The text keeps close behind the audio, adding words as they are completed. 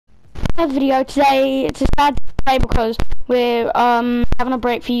a video today. It's a sad day because we're having a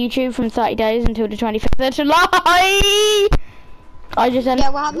break for YouTube from 30 days until the 25th of July. I just said,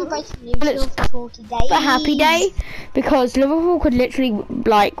 yeah, we're having a break from YouTube for 40 days. a happy day because Liverpool could literally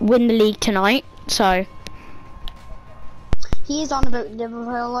like win the league tonight. So he is on about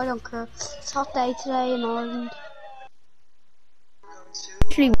Liverpool. I don't care. It's a hot day today in Ireland.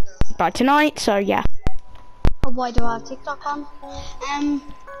 actually by tonight. So yeah. Oh, why do I have TikTok on?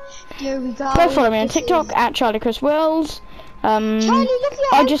 Here we go. Go follow me on TikTok at Charlie Chris Wills. Charlie, look at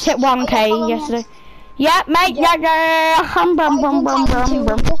your I just hit 1K yesterday. Yeah, mate. Yeah.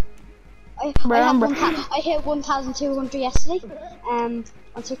 I hit 1,200 yesterday. On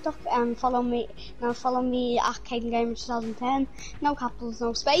TikTok. Follow me now. Follow me at Caden Gamer 2010. No capitals,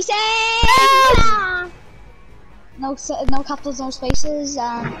 no spaces. No capitals, no spaces.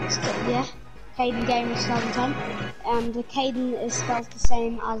 Yeah. Caden Gamer 2010. The Caden is spelled the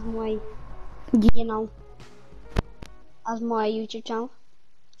same as my, as my YouTube channel.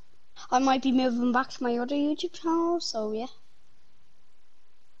 I might be moving back to my other YouTube channel, so yeah.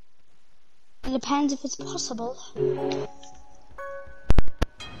 It depends if it's possible.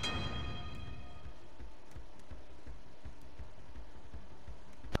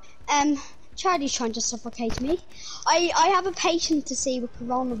 Charlie's trying to suffocate me. I have a patient to see with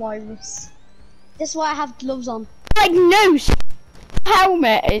coronavirus. This is why I have gloves on. Like noose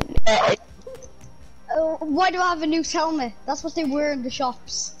helmet. Why do I have a noose helmet? That's what they wear in the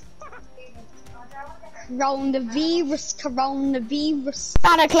shops. Coronavirus.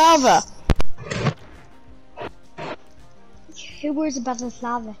 Balaclava. Who wears a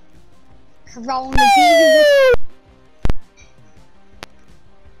balaclava? Coronavirus.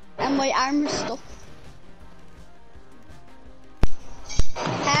 And my arm is stuck.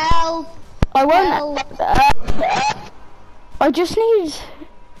 Help! I won't. I just need.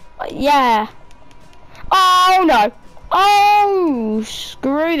 Yeah. Oh no. Oh,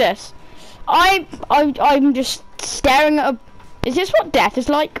 screw this. I'm just staring at a. Is this what death is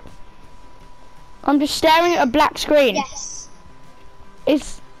like? I'm just staring at a black screen. Yes.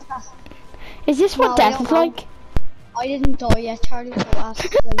 Is this what death is like? I didn't die yet, Charlie.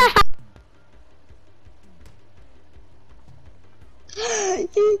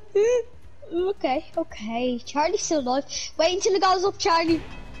 Okay. Charlie's still alive. Wait until it goes up, Charlie.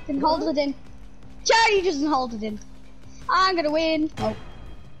 Then hold it in. Charlie doesn't hold it in. I'm gonna win. Oh.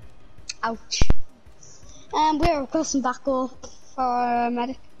 Ouch. We're requesting backup for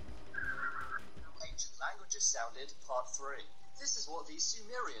medic. Ancient languages sounded, part 3. This is what the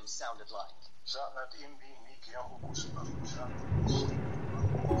Sumerians sounded like.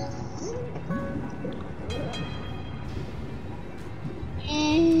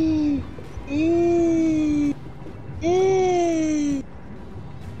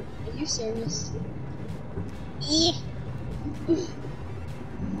 Are you serious?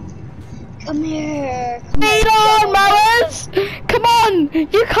 Come here. Hey, lawnmowers! Come on!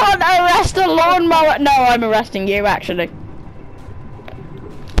 You can't arrest a lawnmower. No, I'm arresting you actually.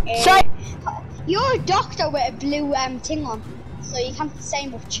 So you're a doctor with a blue thing on, so you can't say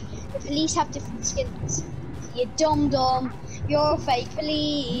much. The police have different skins. You dumb. You're a fake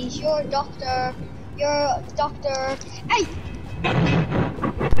police. You're a doctor. Hey!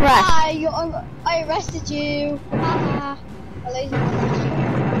 right. I arrested you. Haha.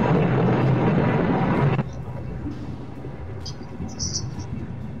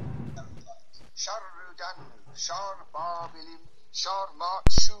 Shar Babilim, Shar Mat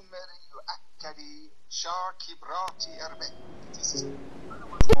Shumeri Akkadi, Shar Kibrati Erbe.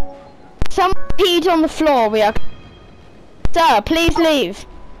 Some peed on the floor. We are. Sir, please leave.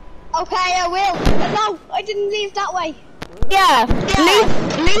 Okay, I will. No, I didn't leave that way. Yeah.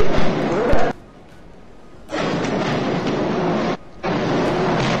 Leave.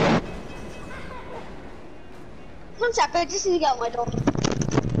 One sec, I just need to get out my door.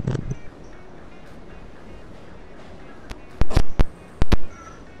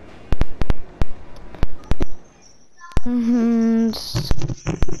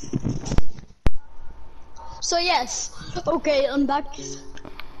 So yes, okay, I'm back.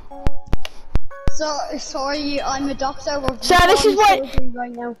 So sorry, I'm a doctor. We're So this is what. surgery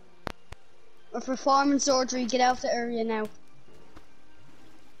right now. We're performing surgery. Get out of the area now.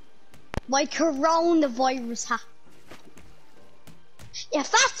 My coronavirus hat. Yeah,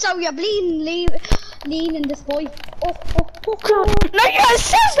 fatso, you're bleeding, leaning this boy. Oh. No, yeah,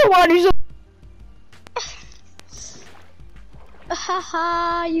 says the one who's.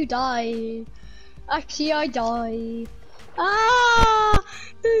 Haha, you died. Actually, I died. Ah!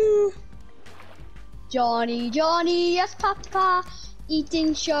 Johnny, yes, Papa.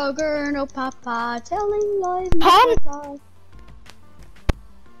 Eating sugar, no papa, telling lies. Huh?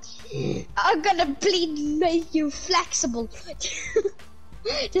 I'm gonna bleed make you flexible.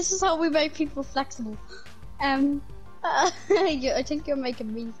 This is how we make people flexible. I think you're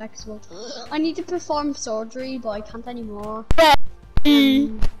making me flexible. I need to perform surgery, but I can't anymore.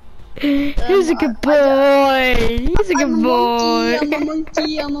 He's a good boy. He's a good boy. I'm a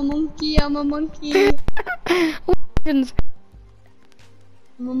monkey. I'm a monkey. I'm a monkey.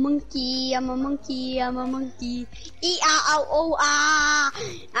 I'm a monkey, I'm a monkey, I'm a monkey. E-ah-ow-oh-ah!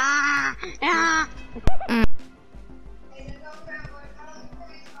 Ah! Ah!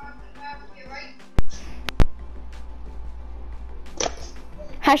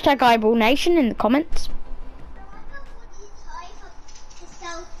 Hashtag Eyeball Nation in the comments.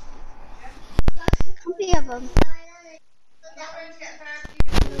 Copy of them.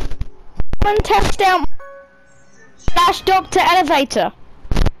 Come and test out /Doctor Elevator.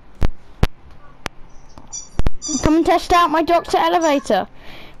 Come and test out my Doctor Elevator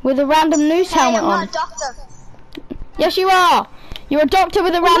with a random noose helmet I'm on. not a doctor. Yes, you are. You're a doctor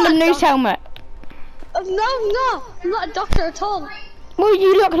with a random noose helmet. No, no, I'm not a doctor at all. Well,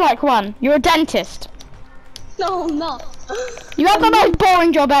 you look like one. You're a dentist. No, I'm not. You have the most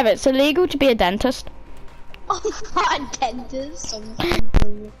boring job ever. It's illegal to be a dentist. I'm not a dentist.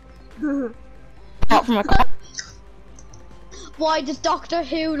 Apart from a cop. Why does Doctor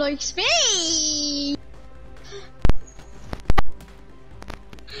Who like speed?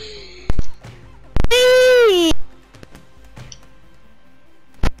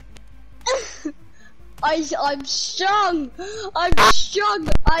 I'm strong. I'm strong.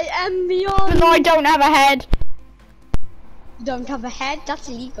 I am beyond. No, I don't have a head. You don't have a head? That's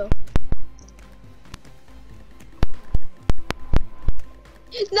illegal.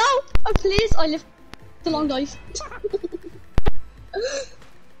 No, please. I live a long life.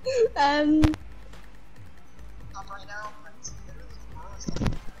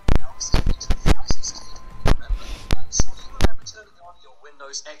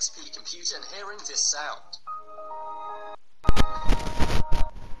 Windows XP computer and hearing this sound.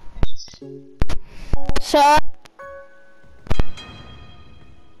 Sir?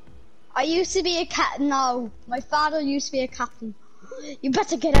 I used to be a cat. No, my father used to be a captain. You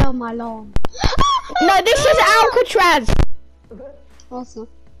better get out of my lawn. No, this is Alcatraz. Also.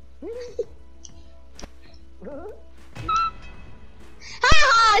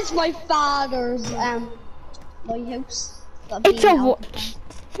 Ah, it's my father's lighthouse. It's a watch.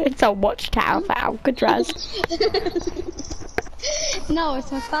 It's a watchtower for Alcatraz. No,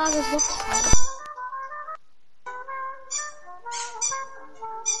 it's my father's watchtower.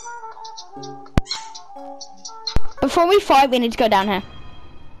 Before we fight, we need to go down here.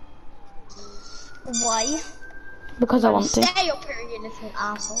 Why? Because I want to. Stay up here, you little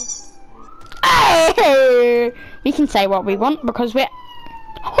asshole. Hey! We can say what we want because we're...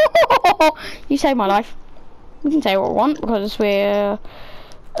 You saved my life. We can say what we want because we're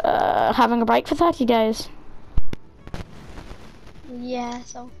having a break for 30 days. Yeah,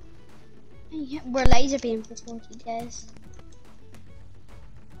 so... We're laser beam for 40 days.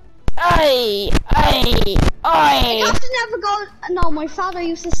 Aye! The captain never goes... No, my father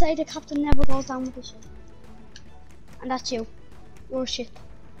used to say the captain never goes down with the ship. And that's you. You're a ship.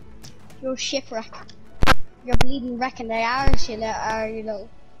 You're a shipwreck. You're bleeding wreck in the Irish, you little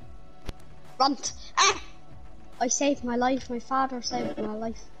runt. Ah! I saved my life. My father saved my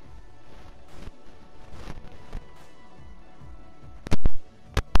life.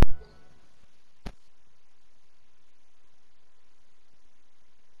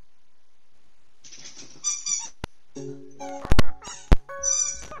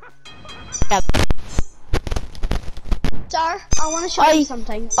 Yep. Sir, I want to show you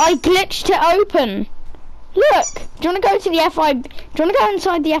something. I glitched it open. Look, do you want to go to the FIB? Do you want to go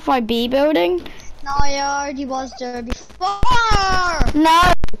inside the FIB building? No, I already was there before.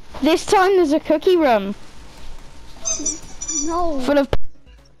 No, this time there's a cookie room No, full of.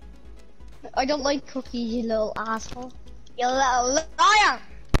 I don't like cookies, you little asshole. You little liar.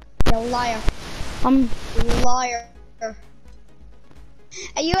 You liar. You liar.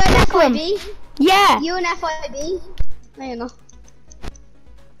 Are you an FIB? Yeah. You an FIB? No, you're not.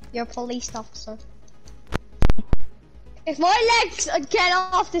 You're a police officer. If my legs get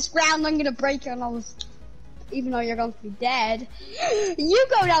off this ground, I'm gonna break your nose. Even though you're going to be dead. You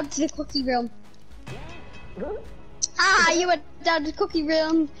go down to the cookie room. Ah, you went down to the cookie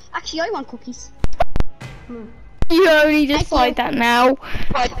room. Actually, I want cookies. You only decide that now.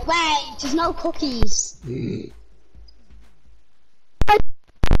 But wait, there's no cookies.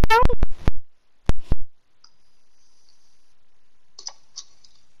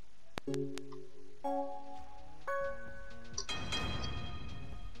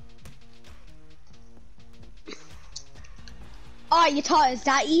 Oh, you thought it was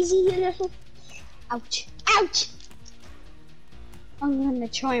that easy, you little... Ouch. Ouch! I'm gonna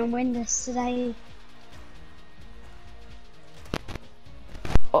try and win this today.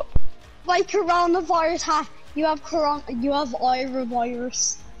 Oh. Like coronavirus hat, you have Ira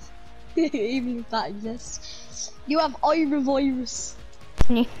virus. Even if that exists. You have Ira virus.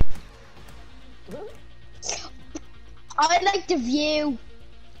 Yeah. I like the view.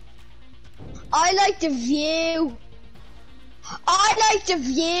 I like the view. I like the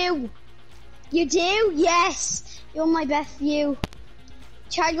view. You do? Yes. You're my best view.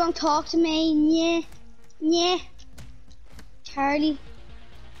 Charlie won't talk to me. Yeah. Charlie.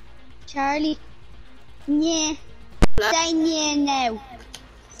 Yeah. Say yeah now.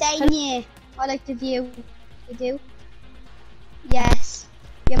 Say yeah. I like the view. You do? Yes.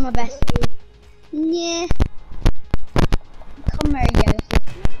 You're my best view. Yeah. Come here, you.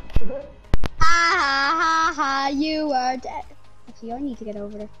 Ha, you are dead. Actually, I need to get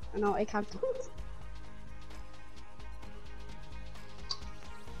over there. Oh, no, I can't. Oh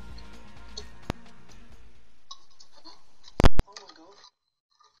my god.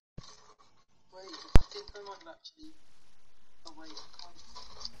 Wait, I think I might have actually... Oh wait, I can't...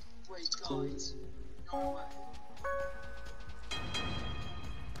 Wait, guys. No way.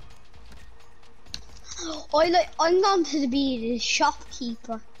 I'm going to be the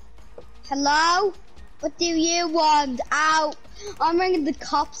shopkeeper. Hello? What do you want? Ow! I'm ringing the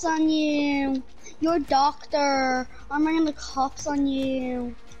cops on you. You're a doctor. I'm ringing the cops on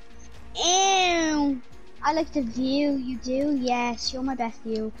you. Ew! I like the view. You do? Yes, you're my best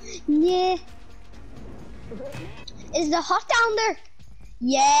view. Yeah. Is the hot down there?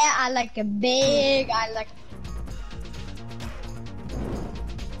 Yeah, I like a big. I like.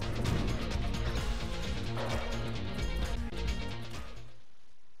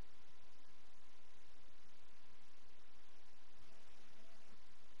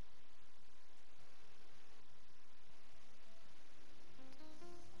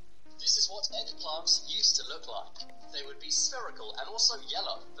 This is what eggplants used to look like. They would be spherical and also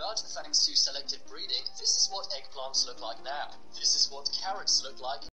yellow, but thanks to selective breeding, this is what eggplants look like now. This is what carrots look like